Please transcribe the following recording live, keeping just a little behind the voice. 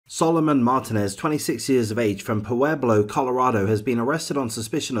Solomon Martinez, 26 years of age, from Pueblo, Colorado, has been arrested on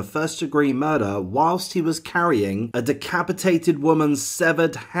suspicion of first-degree murder whilst he was carrying a decapitated woman's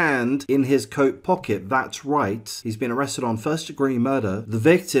severed hand in his coat pocket. That's right. He's been arrested on first-degree murder. The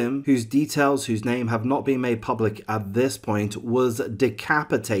victim, whose details, whose name have not been made public at this point, was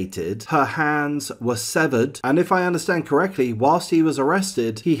decapitated. Her hands were severed, and if I understand correctly, whilst he was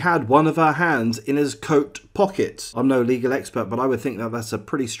arrested, he had one of her hands in his coat pocket. I'm no legal expert, but I would think that that's a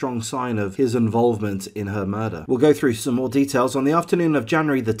pretty strong sign of his involvement in her murder. We'll go through some more details. On the afternoon of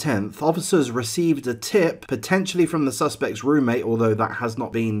January the 10th, officers received a tip, potentially from the suspect's roommate, although that has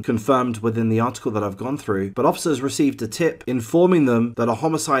not been confirmed within the article that I've gone through, but officers received a tip informing them that a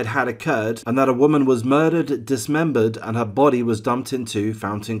homicide had occurred and that a woman was murdered, dismembered, and her body was dumped into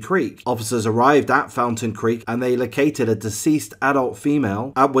Fountain Creek. Officers arrived at Fountain Creek and they located a deceased adult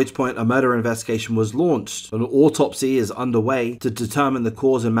female, at which point a murder investigation was launched. An autopsy is underway to determine the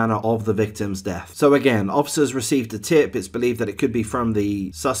cause and manner of the victim's death. So again, officers received a tip. It's believed that it could be from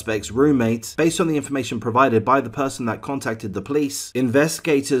the suspect's roommate. Based on the information provided by the person that contacted the police,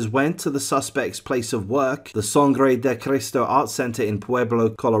 investigators went to the suspect's place of work, the Sangre de Cristo Art Center in Pueblo,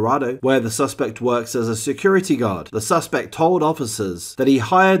 Colorado, where the suspect works as a security guard. The suspect told officers that he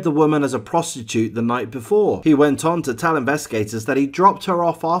hired the woman as a prostitute the night before. He went on to tell investigators that he dropped her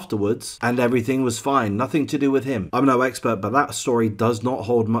off afterwards and everything was fine, nothing to do with him. I'm no expert, but that story does not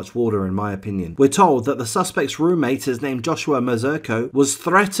hold much water in my opinion. We're told that the suspect's roommate, his name Joshua Mazurko, was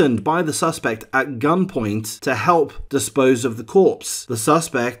threatened by the suspect at gunpoint to help dispose of the corpse. The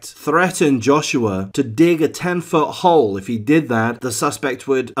suspect threatened Joshua to dig a 10-foot hole. If he did that, the suspect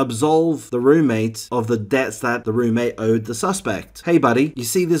would absolve the roommate of the debts that the roommate owed the suspect. Hey buddy, you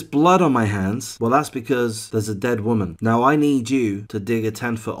see this blood on my hands? Well, that's because there's a dead woman. Now I need you to dig a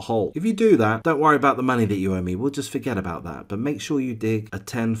 10-foot hole. If you do that, don't worry about the money that you owe me. We'll just forget about that. But make sure you dig a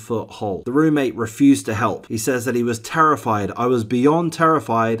 10-foot hole. The roommate refused to help. He says that he was terrified. I was beyond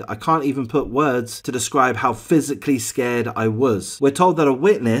terrified. I can't even put words to describe how physically scared I was. We're told that a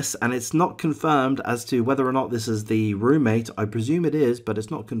witness, and it's not confirmed as to whether or not this is the roommate. I presume it is, but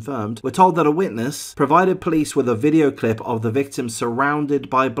it's not confirmed. We're told that a witness provided police with a video clip of the victim surrounded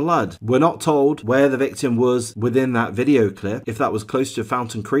by blood. We're not told where the victim was within that video clip, if that was close to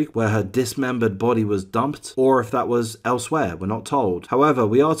Fountain Creek where her dismembered body was dumped, or if that was elsewhere. We're not told. However,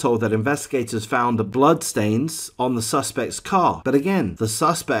 we are told that investigators found blood stains on the suspect's car. But again, the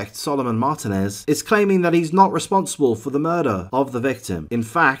suspect, Solomon Martinez, is claiming that he's not responsible for the murder of the victim. In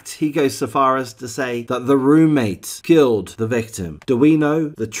fact, he goes so far as to say that the roommate killed the victim. Do we know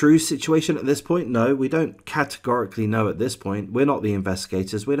the true situation at this point? No, we don't categorically know at this point. We're not the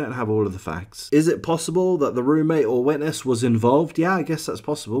investigators. We don't have all of the facts. Is it possible that the roommate or witness was involved? Yeah, I guess that's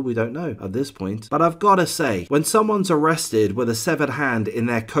possible. We don't know at this point. But I've got to say, when someone's arrested with a severed hand in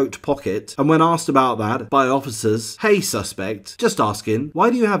their coat pocket, and when asked about that by officers, hey suspect, just asking, why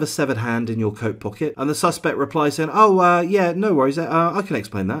do you have a severed hand in your coat pocket? And the suspect replies saying, oh, yeah, no worries, I can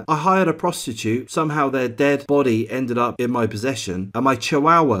explain that. I hired a prostitute, somehow their dead body ended up in my possession, and my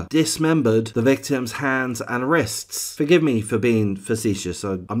chihuahua dismembered the victim's hands and wrists. Forgive me for being facetious,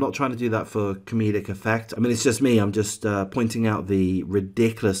 I'm not trying to do that for comedic effect. I mean, it's just me, I'm just pointing out the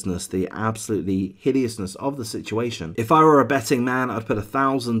ridiculousness, the absolutely hideousness of the situation. If I were a betting man, I'd put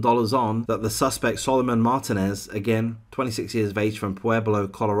 $1,000 on that the suspect, Solomon Martinez, again, 26 years of age, from Pueblo,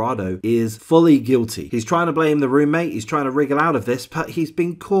 Colorado, is fully guilty. He's trying to blame the roommate, he's trying to wriggle out of this, but he's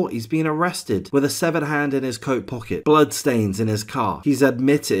been caught, he's been arrested with a severed hand in his coat pocket, blood stains in his car. He's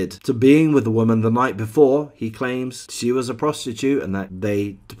admitted to being with the woman the night before. He claims she was a prostitute and that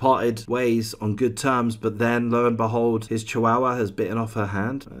they departed ways on good terms, but then, lo and behold, his chihuahua has bitten off her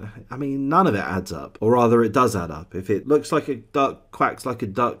hand. I mean, none of it adds up. Or rather, it does add up. If it looks like a duck, quacks like a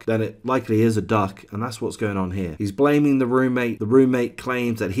duck, then it likely is a duck, and that's what's going on here. He's blaming the roommate. The roommate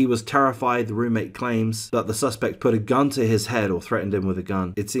claims that he was terrified. The roommate claims that the suspect put a gun to his head or threatened him with a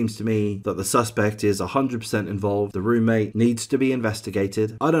gun. It seems to me that the suspect is 100% involved. The roommate needs to be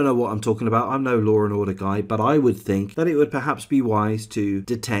investigated. I don't know what I'm talking about. I'm no law and order guy, but I would think that it would perhaps be wise to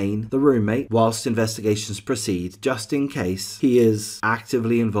detain the roommate whilst investigations proceed, just in case he is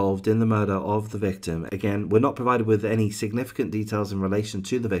actively involved in the murder of the victim. Again, we're not provided with any significant details in relation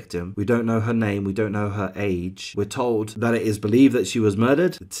to the victim. We don't know her name. We don't know her age. We're told that it is believed that she was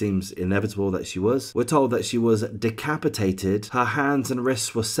murdered. It seems inevitable that she was. We're told that she was decapitated. Her hands and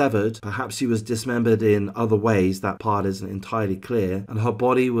wrists were severed. Perhaps she was dismembered in other ways. That part isn't entirely clear. And her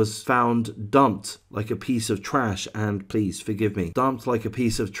body was found dumped like a piece of trash, and please forgive me, dumped like a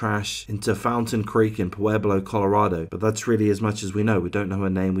piece of trash into Fountain Creek in Pueblo, Colorado. But that's really as much as we know. We don't know her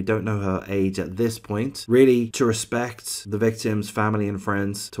name. We don't know her age at this point. Really, to respect the victim's family family and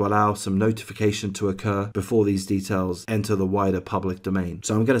friends to allow some notification to occur before these details enter the wider public domain.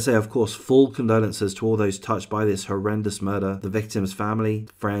 So I'm going to say, of course, full condolences to all those touched by this horrendous murder. The victim's family,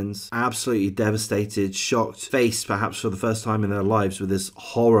 friends, absolutely devastated, shocked, faced perhaps for the first time in their lives with this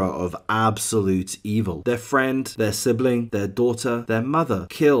horror of absolute evil. Their friend, their sibling, their daughter, their mother,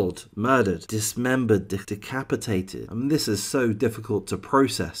 killed, murdered, dismembered, decapitated. I mean, this is so difficult to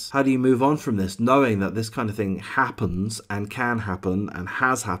process. How do you move on from this, knowing that this kind of thing happens and can happen and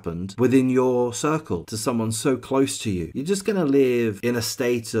has happened within your circle to someone so close to you? You're just going to live in a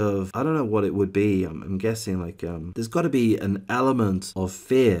state of, I don't know what it would be. I'm guessing like there's got to be an element of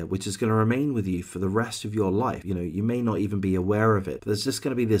fear which is going to remain with you for the rest of your life. You know, you may not even be aware of it. There's just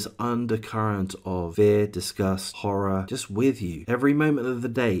going to be this undercurrent of fear, disgust, horror, just with you every moment of the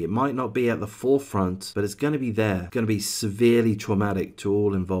day. It might not be at the forefront, but it's going to be there. It's going to be severely traumatic to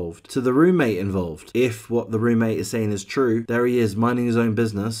all involved. To the roommate involved, if what the roommate is saying is true, there he is minding his own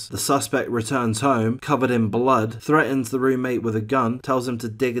business. The suspect returns home covered in blood, threatens the roommate with a gun, tells him to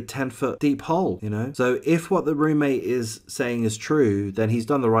dig a 10-foot deep hole, you know? So if what the roommate is saying is true, then he's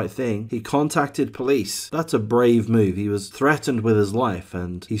done the right thing. He contacted police. That's a brave move. He was threatened with his life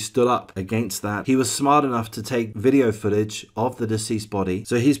and he stood up against that. He was smart enough to take video footage of the deceased body.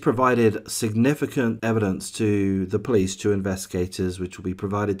 So he's provided significant evidence to the police, to investigators, which will be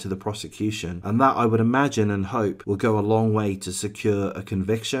provided to the prosecution. And that, I would imagine and hope, will go a long way to secure a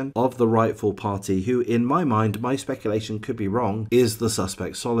conviction of the rightful party, who, in my mind, my speculation could be wrong, is the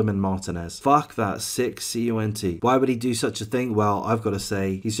suspect, Solomon Martinez. Fuck that sick C-U-N-T. Why would he do such a thing? Well, I've got to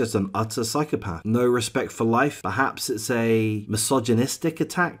say, he's just an utter psychopath. No respect for life. Perhaps it's a misogynistic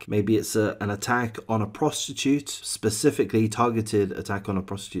attack. Maybe it's an attack on a prostitute, specifically targeted attack on a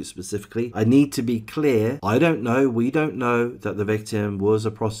prostitute specifically. I need to be clear. I don't know. We don't know that the victim was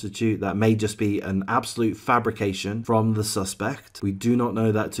a prostitute. That may just be an absolute fabrication from the suspect. We do not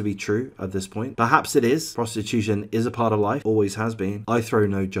know that to be true at this point. Perhaps it is. Prostitution is a part of life. Always has been. I throw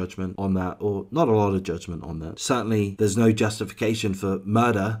no judgment on that, or not a lot of judgment on that. Certainly, there's no justification for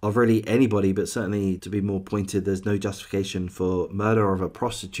murder of really anybody, but certainly, to be more pointed, there's no justification for murder of a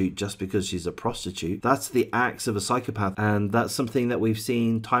prostitute just because she's a prostitute. That's the acts of a psychopath, and that's something that we've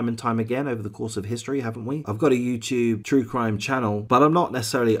seen time and time again over the course of history, haven't we? I've got a YouTube true crime channel, but I'm not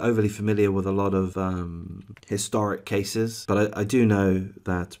necessarily overly familiar with a lot of historic cases, but I do know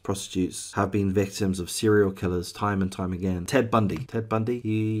that prostitutes have been victims of serial killers time and time again. Ted Bundy,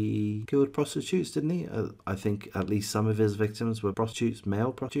 he killed prostitutes, didn't he? I think at least some of his victims were prostitutes,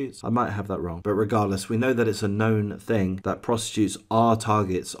 male prostitutes. I might have that wrong, but regardless, we know that it's a known thing that prostitutes are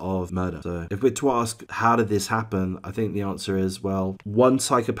targets of murder. So if we're to ask, how did this happen? I think the answer is, well, one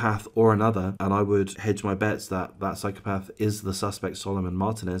psychopath or another, and I would hedge my bets that that psychopath is the suspect, Solomon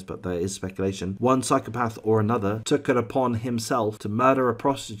Martinez, but there is speculation. One psychopath or another took it upon himself to murder a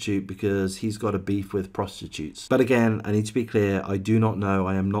prostitute because he's got a beef with prostitutes. But again, I need to be clear, I do not know.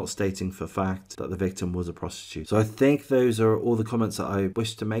 I am not stating for fact that the victim was a prostitute. So I think those are all the comments that I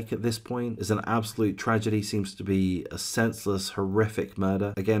wish to make at this point. It's an absolute tragedy, seems to be a senseless, horrific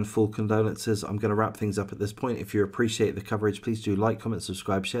murder. Again, full condolences. I'm going to wrap things up at this point. If you appreciate the coverage, please do like, comment,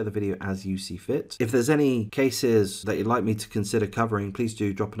 subscribe, share the video as you see fit. If there's any cases that you'd like me to consider covering, please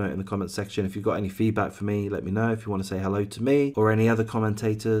do drop a note in the comment section. If you've got any feedback for me, let me know. If you want to say hello to me or any other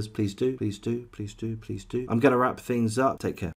commentators, please do. I'm going to wrap things up. Take care.